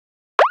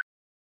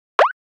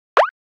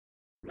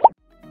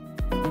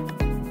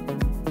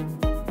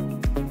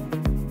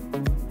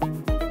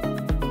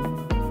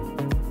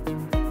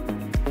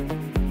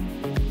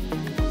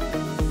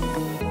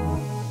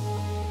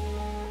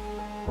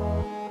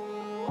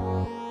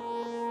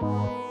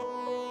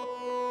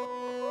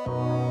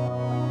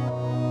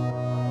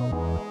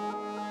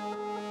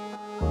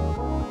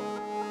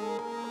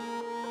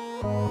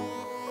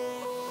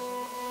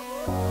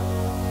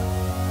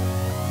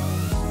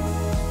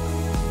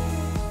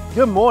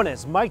Good morning,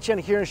 it's Mike Chen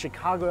here in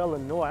Chicago,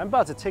 Illinois. I'm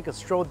about to take a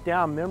stroll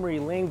down memory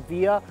lane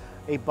via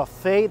a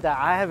buffet that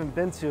I haven't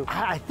been to,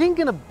 I think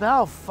in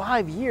about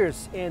 5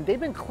 years, and they've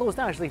been closed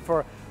down actually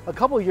for a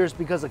couple of years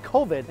because of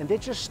COVID, and they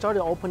just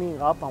started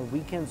opening up on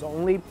weekends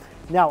only.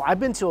 Now, I've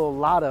been to a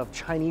lot of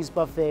Chinese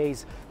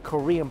buffets,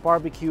 Korean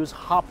barbecues,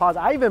 hot pots.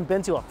 I've even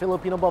been to a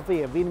Filipino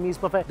buffet, a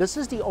Vietnamese buffet. This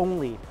is the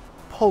only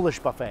Polish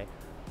buffet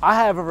I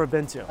have ever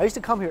been to. I used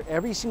to come here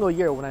every single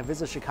year when I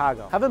visit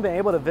Chicago. Haven't been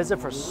able to visit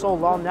for so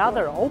long. Now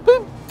they're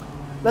open.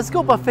 Let's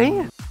go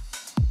buffet.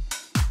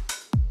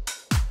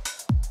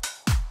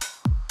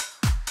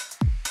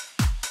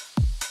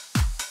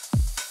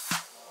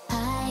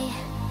 I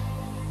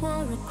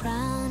wore a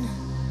crown,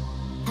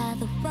 had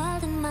the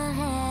world in my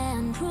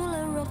hand,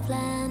 ruler of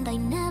land. I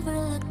never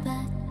looked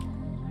back.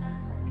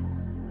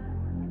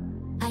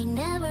 I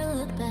never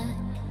looked back.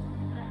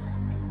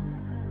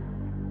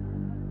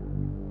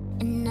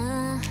 And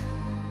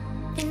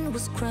nothing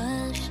was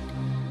crushed.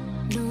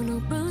 No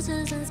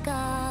bruises and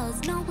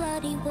scars, no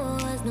bloody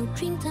wars, no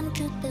dream turned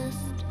to dust.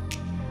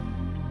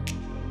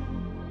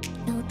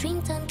 No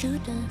dream turned to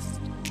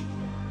dust.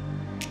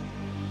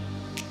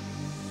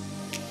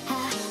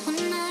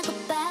 When I go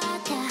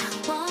back, I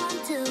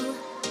want to,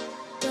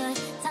 but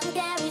time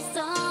carries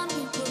on,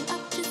 we grew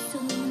up too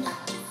soon.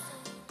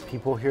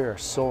 People here are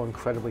so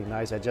incredibly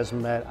nice. I just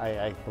met,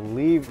 I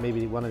believe,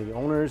 maybe one of the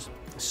owners.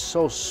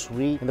 So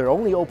sweet, and they're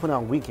only open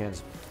on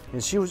weekends. And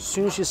as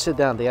soon as you sit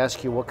down, they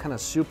ask you what kind of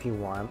soup you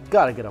want.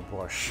 Gotta get a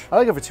borscht. I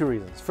like it for two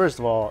reasons. First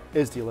of all,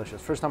 it's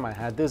delicious. First time I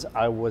had this,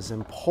 I was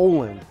in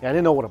Poland. I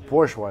didn't know what a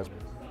borscht was.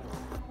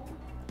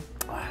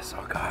 Oh, it's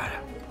so good.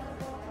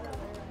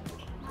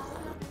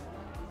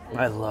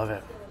 I love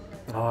it.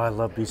 Oh, I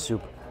love beef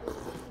soup.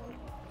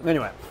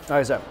 Anyway, like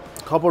I said,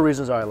 a couple of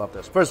reasons why I love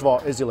this. First of all,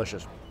 it's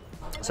delicious.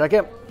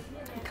 Second,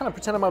 I kind of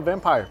pretend I'm a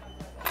vampire.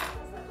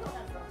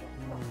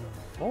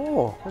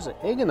 Oh, there's an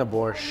egg in the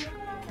borscht.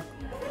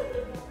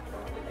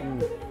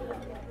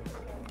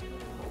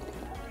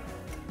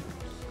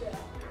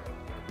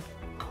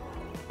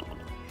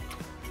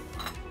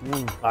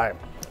 All right,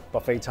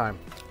 buffet time,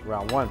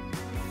 round one.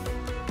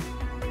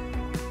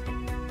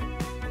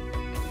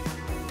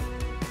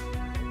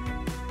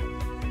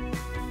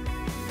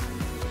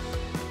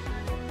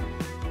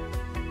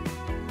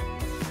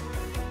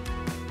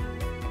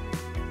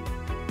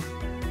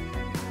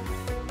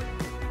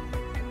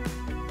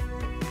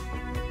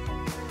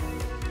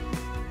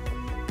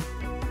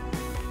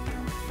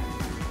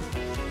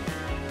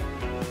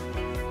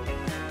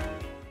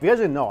 If you guys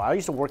didn't know, I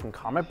used to work in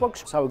comic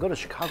books, so I would go to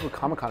Chicago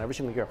Comic-Con every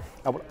single year.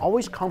 I would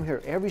always come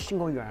here every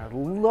single year, and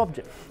I loved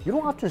it. You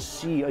don't often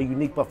see a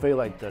unique buffet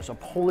like this, a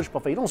Polish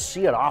buffet. You don't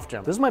see it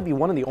often. This might be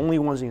one of the only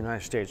ones in the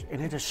United States, and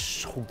it is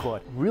so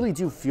good. Really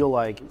do feel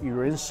like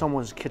you're in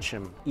someone's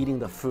kitchen eating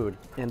the food.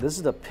 And this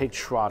is the pig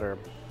trotter.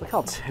 Look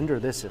how tender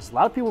this is. A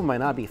lot of people might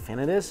not be a fan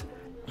of this,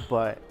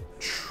 but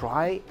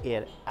try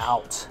it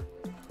out.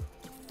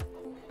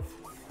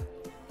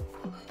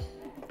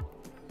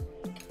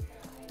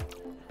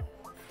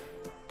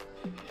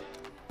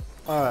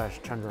 Oh, it's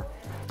tender.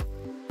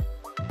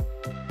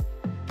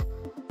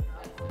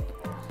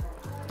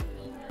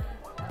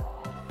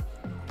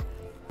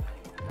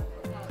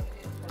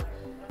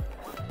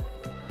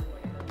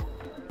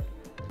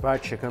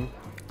 Fried chicken,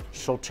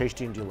 so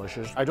tasty and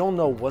delicious. I don't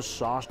know what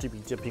sauce to be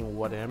dipping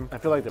what in. I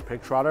feel like the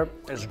pig trotter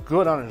is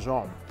good on its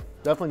own.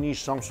 Definitely needs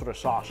some sort of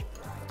sauce.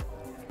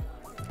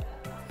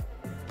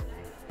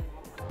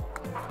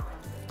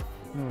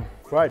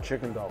 Fried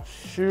chicken though,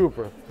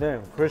 super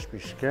thin, crispy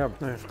skin.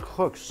 And it's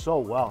cooked so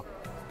well.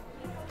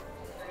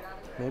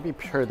 Maybe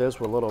pair this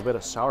with a little bit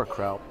of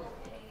sauerkraut.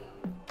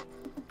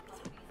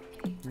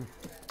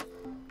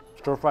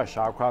 Stir-fried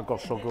sauerkraut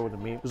goes so good with the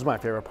meat. This is my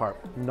favorite part.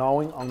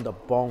 Gnawing on the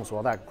bones with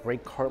all that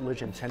great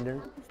cartilage and tendon.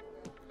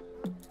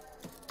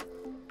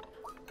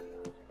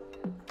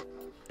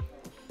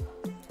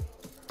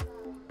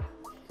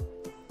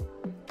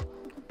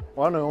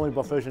 One of the only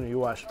buffets in the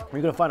US,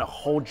 you're gonna find a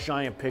whole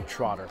giant pig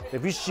trotter.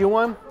 If you see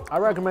one, I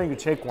recommend you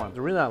take one.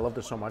 The reason I love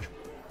this so much,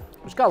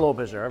 it's got a little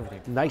bit of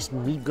everything. Nice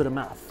meat, good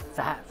amount of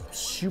fat,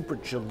 super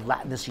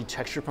gelatinousy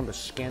texture from the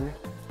skin.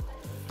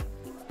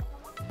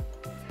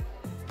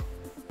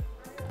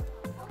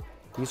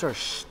 These are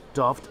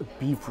stuffed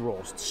beef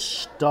rolls,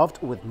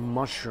 stuffed with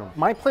mushroom.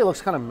 My plate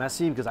looks kind of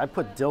messy because I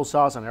put dill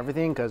sauce on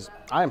everything because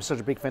I am such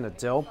a big fan of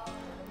dill.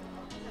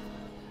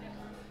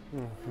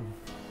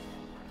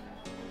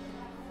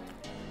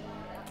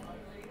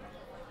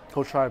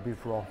 Go try a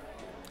beef roll.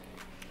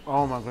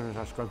 Oh my goodness,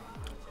 that's good.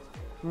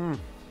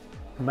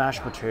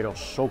 Mashed potatoes,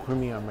 so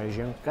creamy and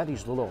amazing. Got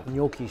these little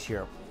gnocchis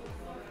here.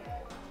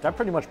 That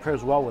pretty much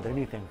pairs well with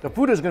anything. The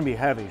food is gonna be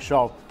heavy,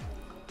 so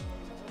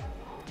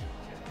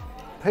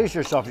pace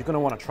yourself, you're gonna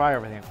wanna try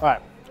everything. All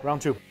right,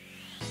 round two.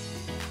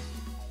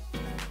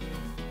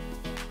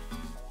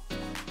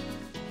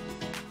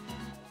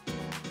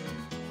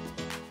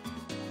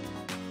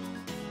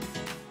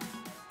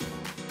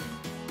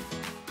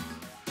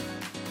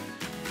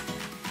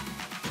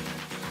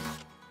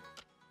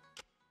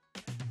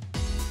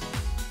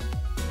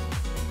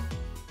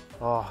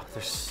 Oh,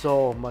 there's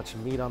so much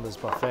meat on this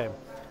buffet.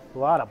 A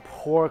lot of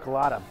pork, a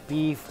lot of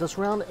beef. This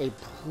round, a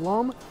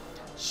plum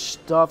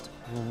stuffed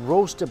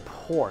roasted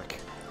pork.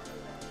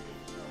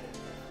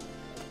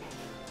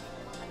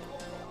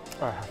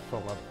 Oh, so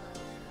good.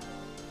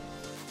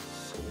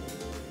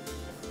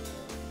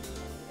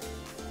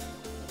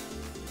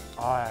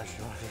 Oh,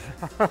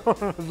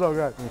 that's so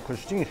good. And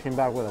Christine came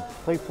back with a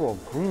plate full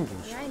of green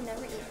beans. Yeah, I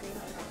never eat green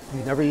beans.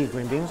 You never eat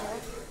green beans?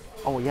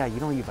 Oh yeah, you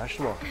don't eat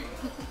vegetables.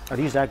 Are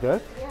these that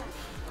good? Yeah.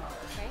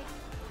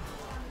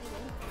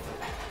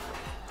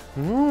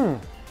 Mmm.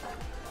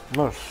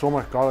 There's so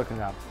much garlic in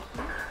that.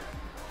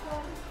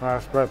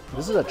 That's great.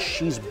 This is a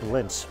cheese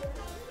blintz.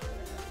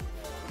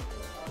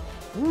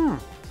 Mmm.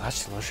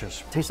 That's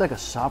delicious. Tastes like a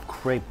soft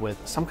crepe with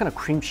some kind of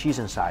cream cheese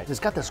inside.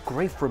 It's got this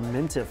great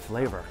fermented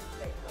flavor.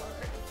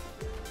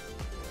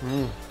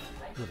 Mmm.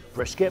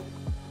 Brisket.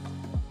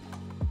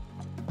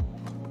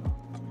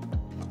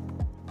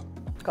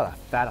 It's got a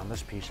fat on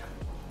this piece.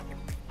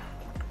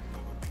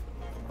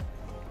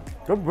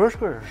 The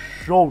brisket is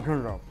so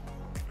tender.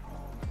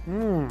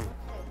 Mmm.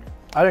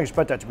 I didn't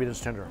expect that to be this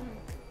tender.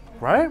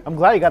 Right? I'm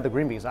glad you got the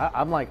green beans.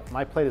 I'm like,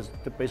 my plate is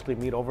basically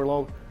meat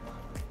overload.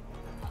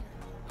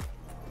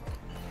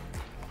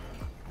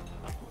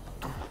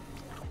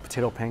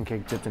 Potato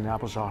pancake dipped in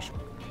applesauce.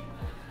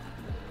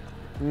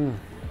 Mmm.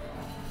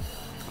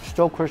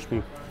 Still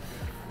crispy.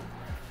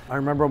 I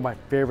remember my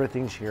favorite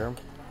things here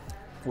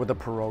were the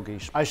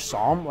pierogies. I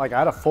saw them, like I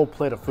had a full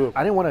plate of food.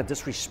 I didn't want to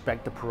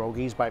disrespect the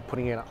pierogies by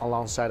putting it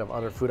alongside of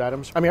other food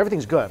items. I mean,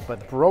 everything's good, but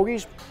the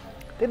pierogies,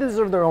 they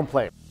deserve their own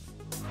plate.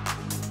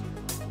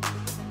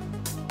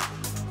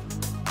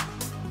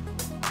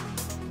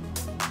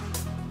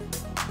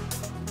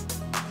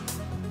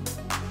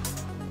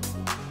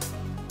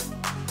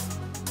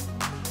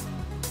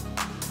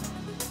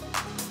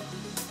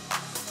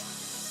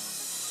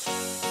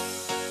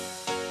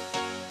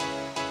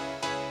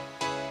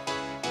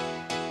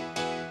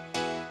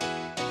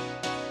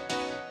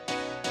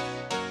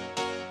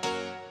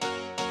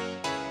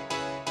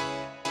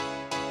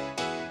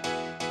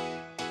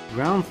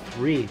 Round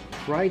 3,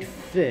 fried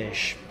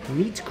fish,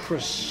 meat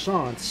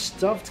croissant,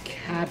 stuffed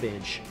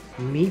cabbage,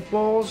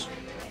 meatballs,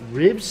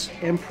 ribs,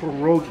 and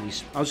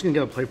pierogies. I was gonna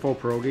get a plate full of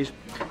pierogies.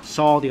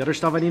 Saw all the other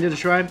stuff I needed to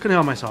try, couldn't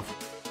help myself.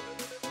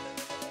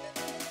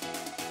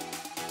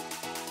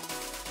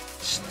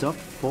 Stuffed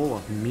full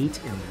of meat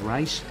and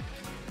rice.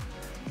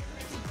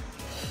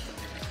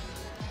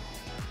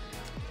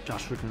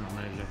 Just freaking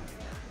amazing.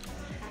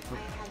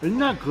 Isn't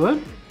that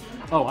good?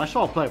 Oh, I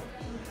saw a plate.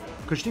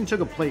 Christine took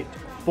a plate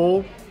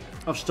full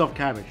of stuffed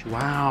cabbage.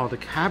 Wow, the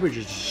cabbage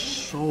is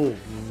so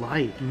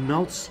light,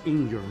 melts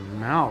in your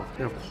mouth.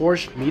 And of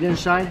course, meat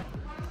inside.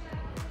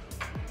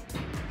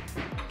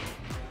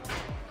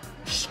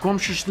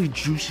 Scrumptiously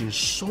juicy and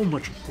so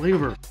much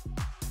flavor.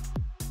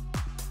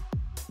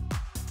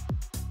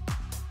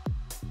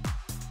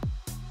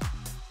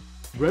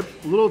 Ribs,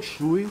 a little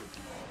chewy.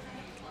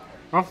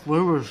 That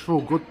flavor is so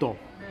good though.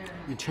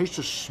 You taste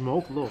the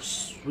smoke, a little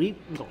sweet,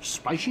 a little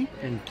spicy.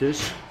 And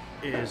this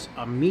is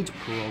a meat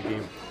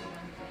pierogi.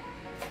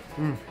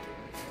 Mm.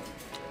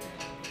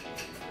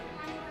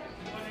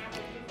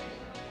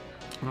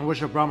 I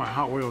wish I brought my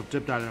hot oil,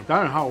 dipped that in.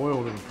 That and hot oil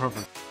would have been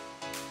perfect.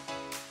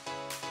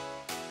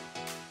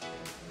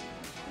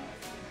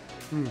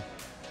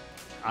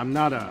 I'm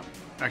not an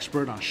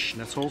expert on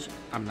schnitzels.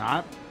 I'm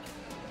not.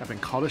 I've been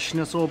called a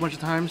schnitzel a bunch of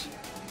times.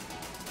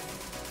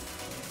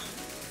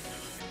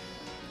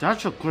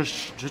 That's a good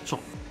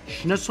schnitzel.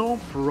 Schnitzel,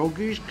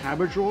 pierogies,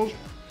 cabbage rolls,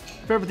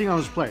 favorite thing on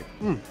this plate.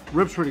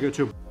 Ribs pretty good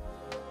too.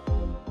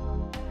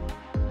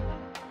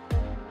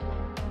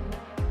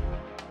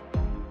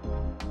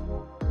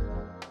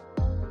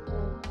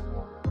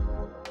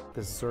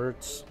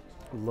 Desserts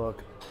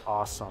look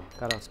awesome.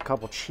 Got a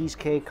couple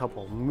cheesecake,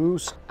 couple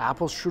mousse,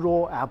 apple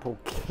strudel, apple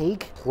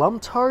cake, plum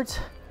tart.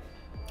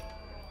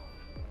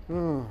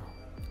 Did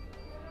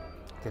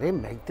they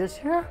make this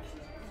here?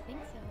 I think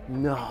so.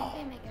 No. I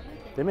think they make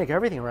everything. They make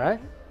everything, right?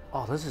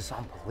 Oh, this is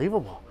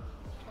unbelievable.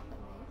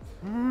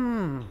 I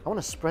want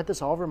to spread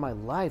this all over my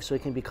life so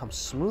it can become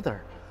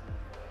smoother.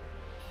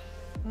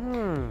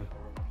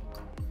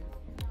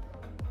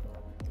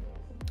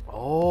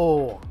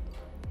 Oh,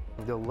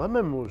 the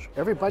lemon mousse.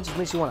 Every bite just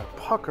makes you want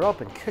to pucker up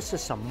and kiss it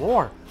some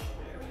more.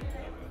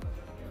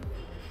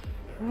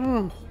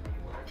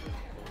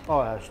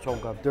 Oh, that's so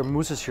good. Their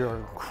mousses here are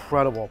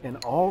incredible. And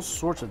all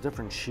sorts of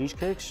different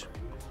cheesecakes.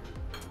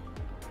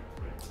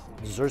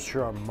 Desserts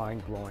here are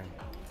mind-blowing.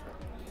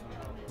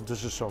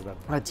 This is so good.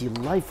 A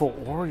delightful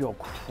Oreo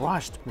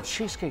crust. The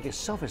cheesecake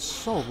itself is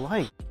so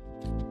light.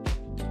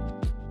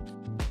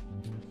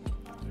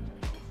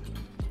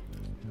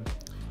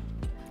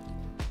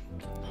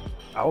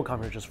 I will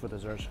come here just for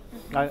desserts.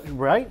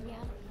 Right? Yeah.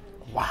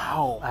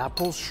 Wow,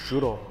 apple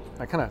strudel.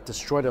 I kind of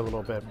destroyed it a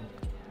little bit.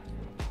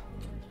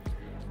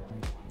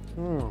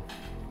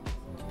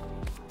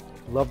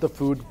 Love the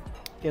food,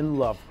 in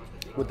love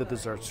with the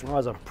desserts. Well, that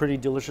was a pretty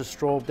delicious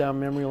stroll down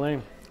memory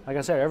lane. Like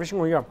I said, every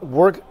single year,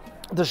 work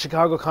the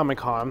Chicago Comic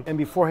Con, and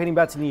before heading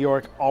back to New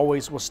York,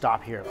 always will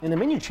stop here. And the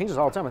menu changes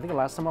all the time. I think the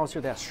last time I was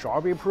here, they had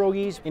strawberry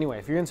pierogies. Anyway,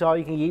 if you're into all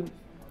you can eat,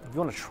 if you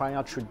want to try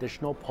out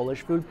traditional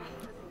Polish food,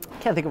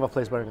 can't think of a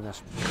place better than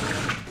this.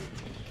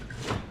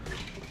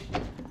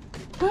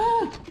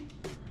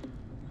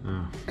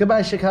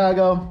 Goodbye,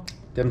 Chicago.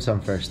 Dim sum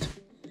first.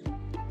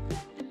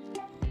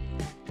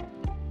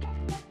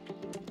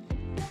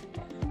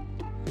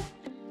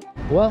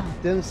 Well,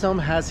 dim sum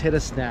has hit a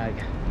snag.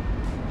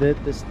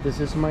 This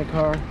is my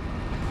car,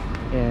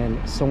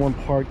 and someone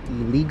parked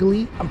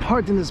illegally. I'm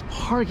parked in this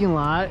parking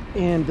lot,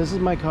 and this is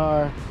my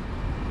car,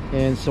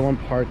 and someone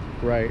parked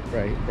right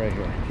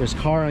here. There's a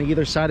car on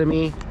either side of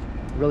me,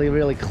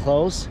 really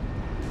close,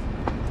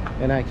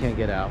 and I can't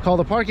get out. Call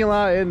the parking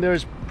lot, and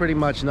there's pretty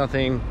much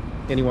nothing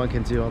anyone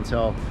can do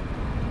until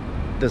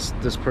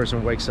this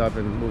person wakes up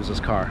and moves his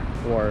car,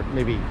 or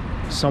maybe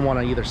someone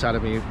on either side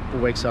of me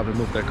wakes up and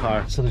moves their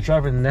car. So the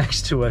driver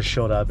next to us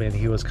showed up, and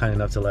he was kind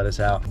enough to let us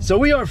out. So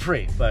we are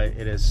free, but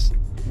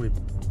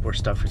we're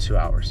stuck for 2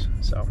 hours.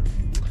 So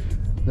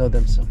no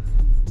dim sum.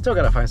 Still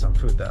gotta find some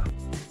food though.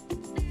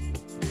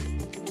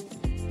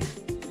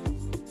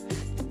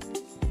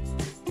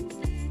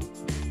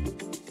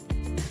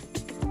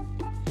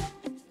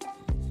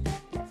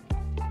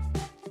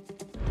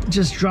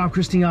 Just dropped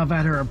Christine off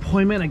at her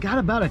appointment. I got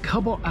about a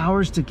couple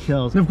hours to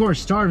kill. And of course,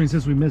 starving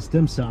since we missed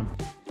dim sum.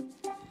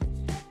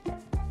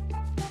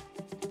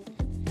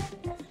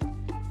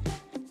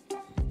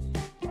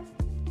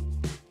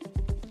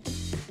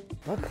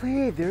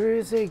 Luckily, there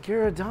is a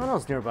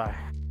Giordano's nearby.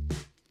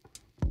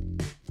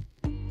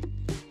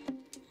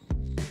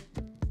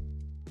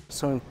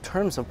 So in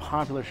terms of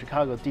popular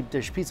Chicago deep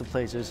dish pizza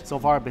places, so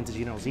far I've been to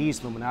Geno's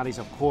East, Illuminati's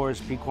of course,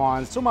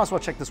 Pequan's, so might as well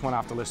check this one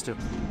off the list too.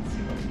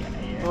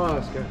 Oh,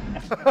 that's good.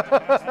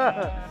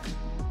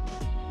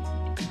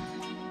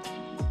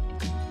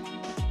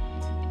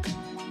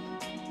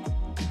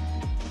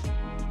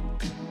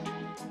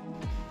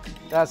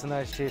 That's a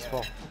nice cheese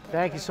ball.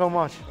 Thank you so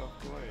much.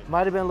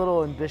 Might have been a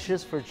little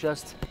ambitious for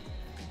just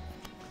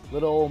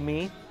little old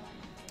me,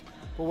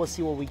 but we'll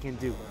see what we can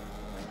do.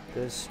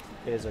 This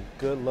is a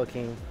good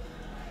looking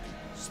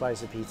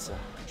slice of pizza.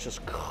 It's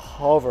just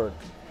covered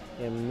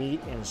in meat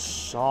and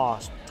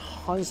sauce,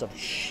 tons of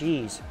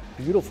cheese,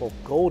 beautiful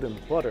golden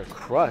butter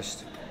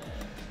crust.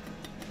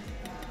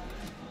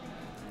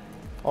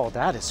 Oh,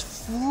 that is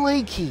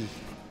flaky.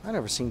 I've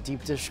never seen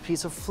deep dish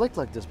pizza flake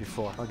like this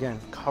before. Again,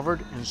 covered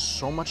in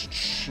so much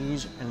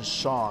cheese and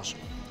sauce.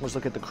 Let's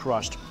look at the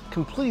crust.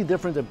 Completely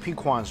different than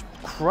Pequan's.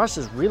 Crust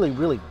is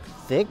really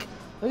thick.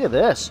 Look at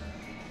this.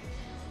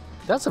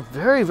 That's a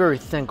very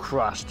thin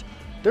crust.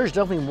 There's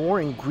definitely more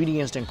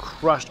ingredients than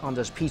crust on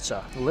this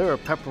pizza. A layer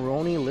of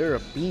pepperoni, a layer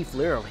of beef, a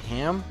layer of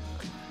ham.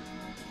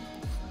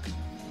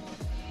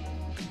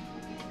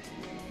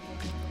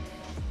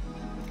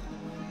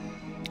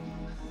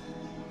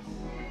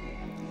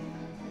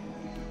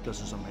 This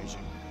is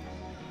amazing.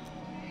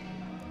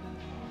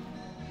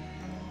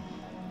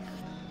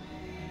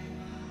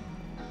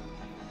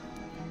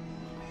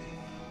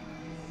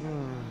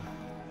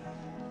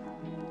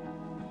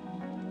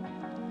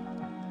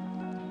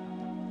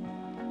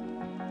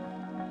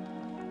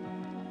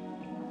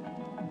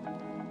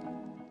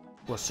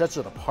 What sets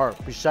it apart,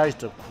 besides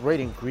the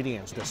great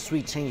ingredients, the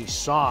sweet tangy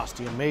sauce,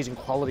 the amazing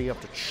quality of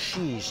the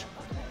cheese,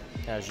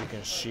 as you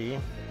can see.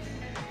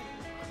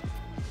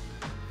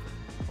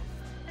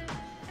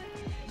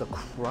 The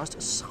crust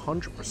is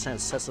 100%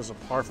 sets us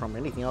apart from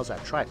anything else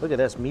I've tried. Look at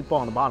this,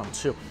 meatball on the bottom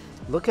too.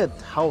 Look at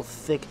how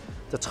thick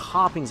the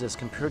toppings is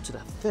compared to the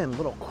thin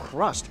little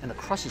crust, and the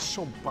crust is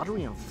so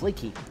buttery and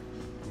flaky.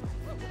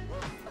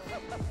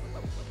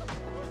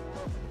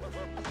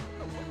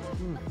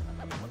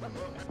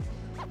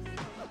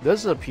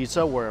 This is a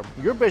pizza where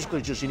you're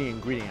basically just eating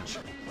ingredients.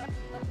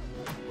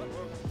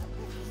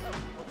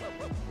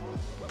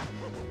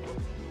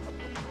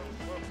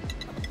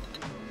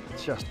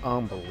 It's just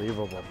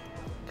unbelievable.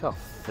 Look how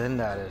thin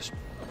that is.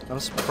 I'm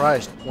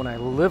surprised when I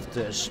lift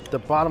this, the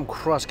bottom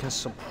crust can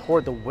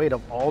support the weight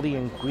of all the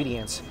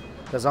ingredients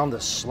that's on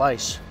the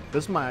slice.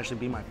 This might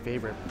actually be my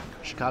favorite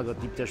Chicago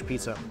deep dish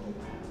pizza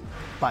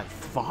by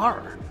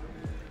far.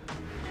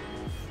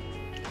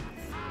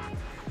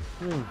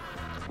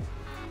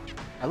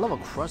 I love a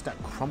crust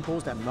that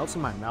crumples, that melts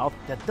in my mouth,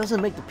 that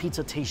doesn't make the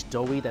pizza taste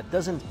doughy, that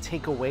doesn't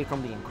take away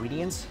from the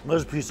ingredients.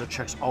 This pizza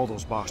checks all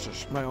those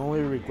boxes. My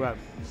only regret,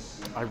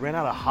 I ran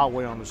out of hot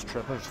oil on this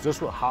trip. This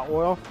with hot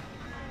oil,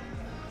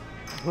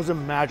 just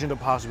imagine the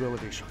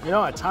possibilities. You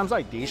know, at times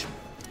like these,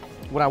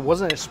 when I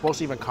wasn't supposed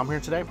to even come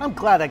here today, I'm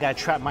glad that guy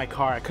trapped my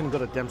car. I couldn't go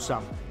to dim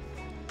sum.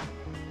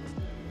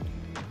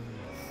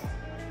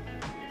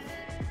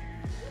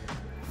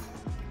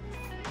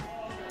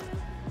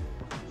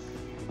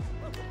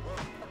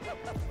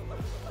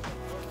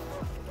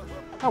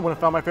 I wouldn't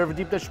have found my favorite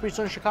deep dish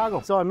pizza in Chicago.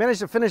 So I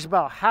managed to finish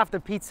about half the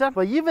pizza,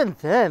 but even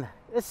then,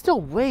 it still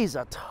weighs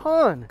a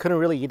ton. Couldn't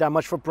really eat that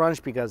much for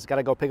brunch because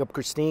gotta go pick up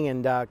Christine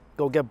and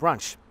go get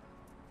brunch.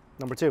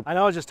 Number 2. I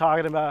know I was just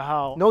talking about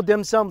how no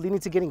dim sum leading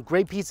to getting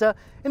great pizza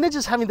and then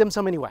just having dim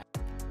sum anyway.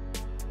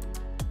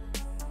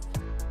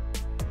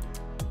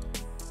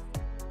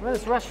 I'm at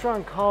this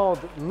restaurant called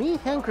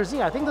Minghin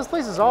Cuisine. I think this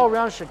place is all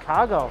around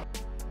Chicago.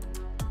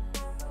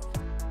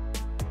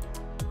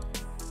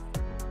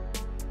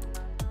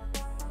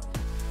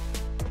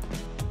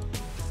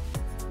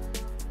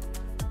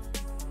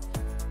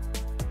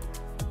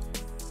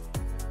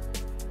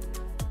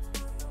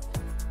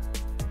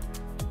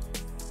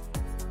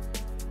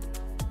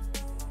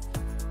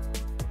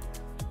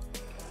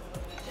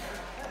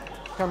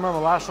 I can't remember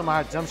the last time I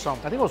had dim sum.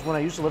 I think it was when I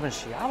used to live in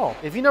Seattle.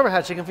 If you never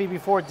had chicken feet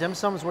before, dim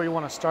sum is where you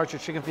want to start your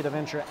chicken feet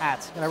adventure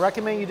at. And I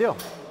recommend you do.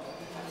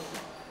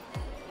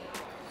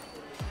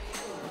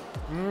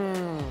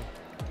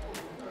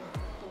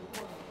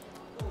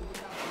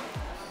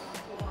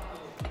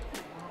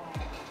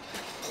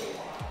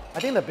 I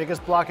think the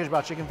biggest blockage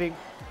about chicken feet,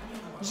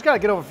 you just gotta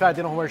get over the fact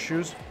they don't wear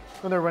shoes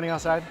when they're running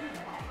outside.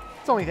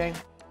 It's the only thing.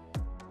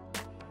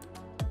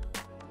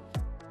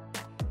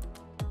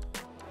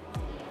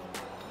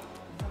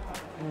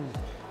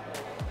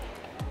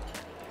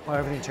 Oh,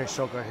 everything tastes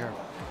so good here.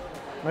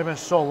 It's been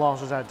so long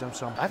since I had dim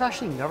sum. I've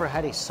actually never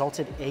had a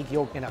salted egg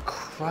yolk in a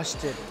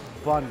crusted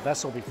bun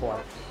vessel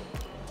before.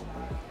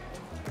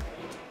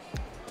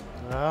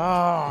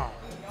 Ah,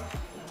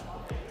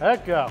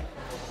 heck yeah.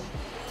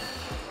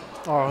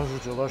 Oh, this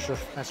is delicious.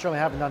 I certainly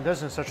haven't done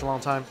this in such a long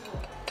time.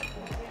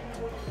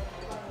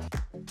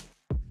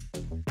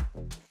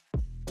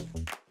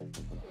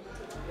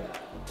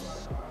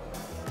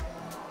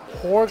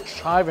 Pork,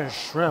 chive, and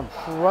shrimp,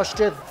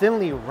 crusted,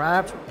 thinly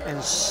wrapped,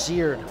 and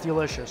seared.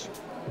 Delicious.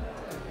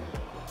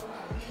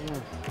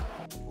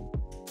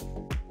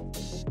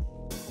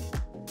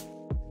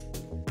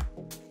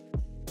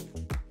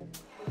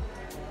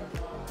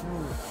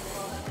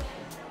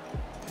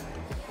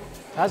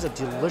 That's a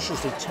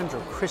deliciously tender,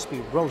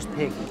 crispy roast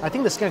pig. I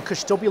think the skin could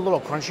still be a little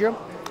crunchier,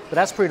 but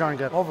that's pretty darn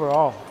good.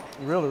 Overall,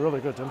 really, really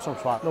good dim sum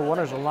spot. No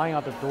wonders are lying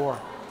out the door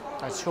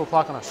at 2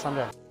 o'clock on a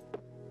Sunday.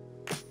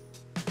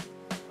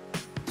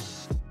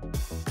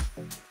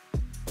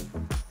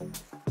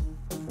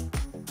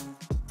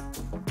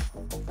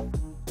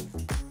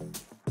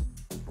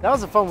 That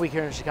was a fun week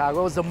here in Chicago.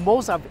 It was the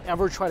most I've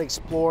ever tried to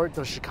explore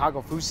the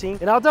Chicago food scene.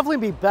 And I'll definitely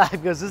be back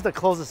because this is the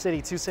closest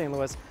city to St.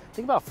 Louis. I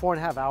think about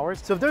 4.5 hours.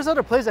 So if there's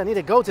other places I need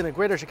to go to in the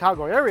greater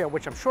Chicago area,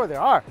 which I'm sure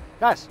there are,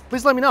 guys,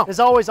 please let me know.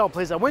 As always, all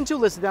places I went to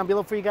listed down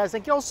below for you guys.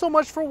 Thank you all so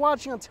much for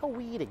watching. Until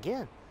we eat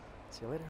again. See you later.